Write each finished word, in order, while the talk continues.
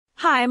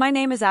Hi, my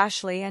name is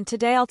Ashley, and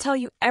today I'll tell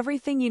you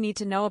everything you need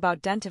to know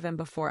about Dentavim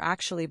before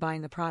actually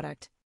buying the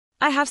product.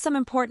 I have some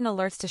important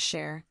alerts to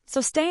share,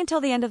 so stay until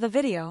the end of the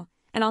video,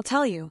 and I'll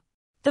tell you.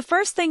 The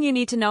first thing you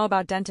need to know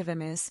about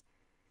Dentavim is,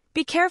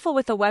 be careful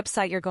with the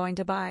website you're going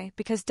to buy,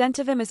 because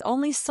Dentavim is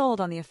only sold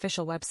on the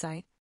official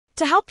website.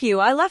 To help you,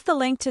 I left the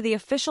link to the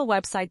official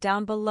website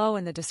down below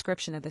in the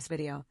description of this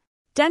video.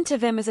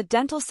 Dentavim is a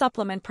dental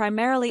supplement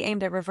primarily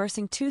aimed at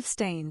reversing tooth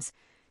stains,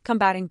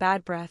 combating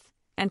bad breath,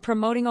 and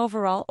promoting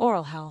overall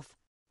oral health.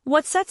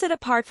 What sets it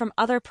apart from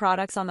other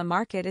products on the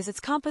market is its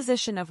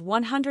composition of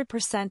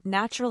 100%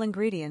 natural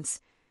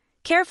ingredients,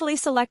 carefully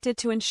selected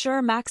to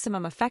ensure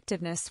maximum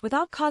effectiveness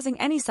without causing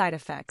any side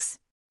effects.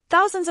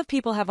 Thousands of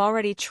people have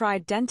already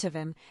tried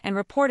Dentavim and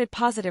reported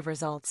positive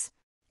results.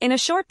 In a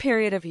short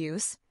period of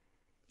use,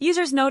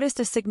 users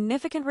noticed a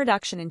significant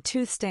reduction in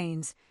tooth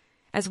stains,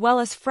 as well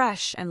as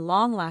fresh and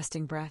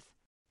long-lasting breath.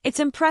 It's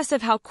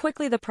impressive how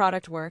quickly the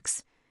product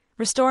works,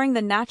 restoring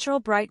the natural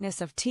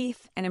brightness of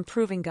teeth and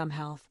improving gum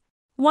health.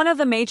 One of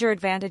the major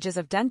advantages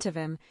of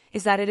Dentavim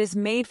is that it is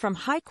made from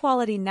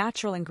high-quality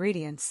natural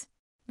ingredients.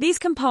 These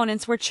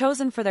components were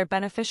chosen for their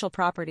beneficial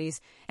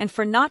properties and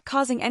for not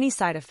causing any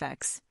side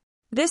effects.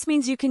 This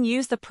means you can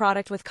use the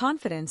product with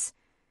confidence,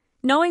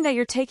 knowing that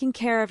you're taking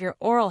care of your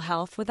oral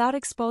health without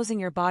exposing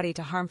your body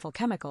to harmful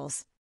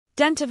chemicals.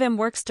 Dentavim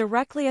works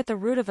directly at the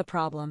root of the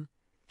problem,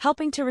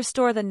 helping to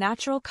restore the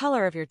natural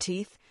color of your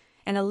teeth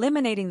and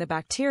eliminating the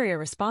bacteria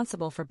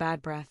responsible for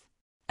bad breath.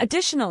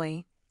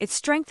 Additionally, it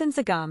strengthens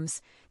the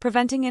gums,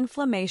 preventing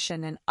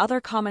inflammation and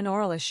other common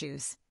oral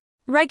issues.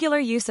 Regular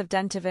use of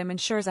Dentavim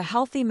ensures a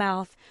healthy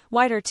mouth,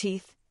 whiter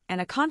teeth,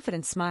 and a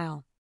confident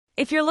smile.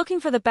 If you're looking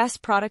for the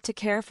best product to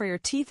care for your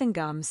teeth and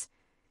gums,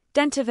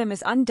 Dentavim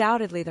is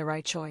undoubtedly the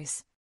right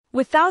choice.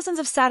 With thousands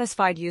of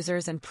satisfied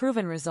users and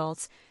proven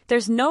results,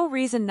 there's no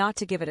reason not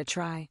to give it a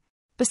try.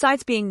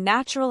 Besides being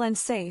natural and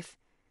safe,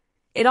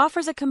 it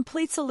offers a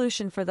complete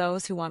solution for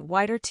those who want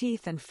whiter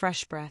teeth and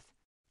fresh breath.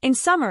 In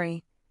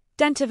summary,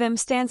 Dentavim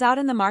stands out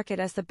in the market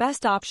as the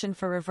best option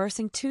for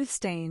reversing tooth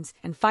stains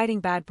and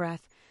fighting bad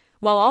breath,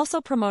 while also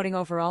promoting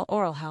overall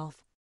oral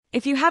health.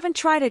 If you haven't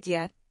tried it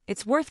yet,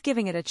 it's worth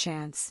giving it a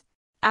chance.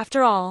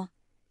 After all,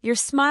 your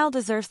smile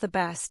deserves the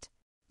best.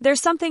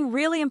 There's something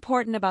really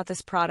important about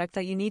this product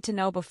that you need to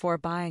know before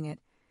buying it.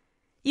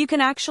 You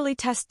can actually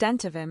test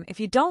Dentavim.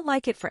 If you don't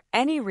like it for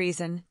any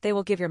reason, they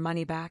will give your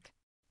money back.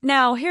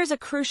 Now, here's a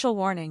crucial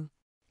warning.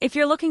 If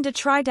you're looking to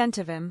try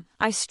Dentavim,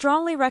 I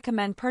strongly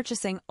recommend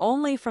purchasing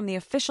only from the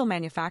official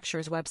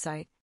manufacturer's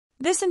website.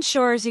 This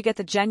ensures you get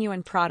the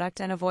genuine product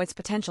and avoids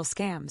potential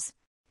scams.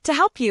 To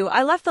help you,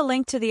 I left the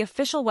link to the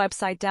official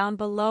website down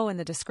below in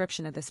the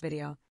description of this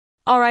video.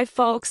 Alright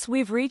folks,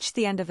 we've reached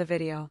the end of the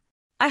video.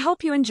 I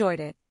hope you enjoyed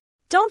it.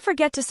 Don't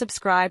forget to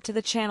subscribe to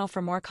the channel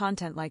for more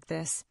content like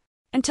this.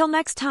 Until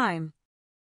next time.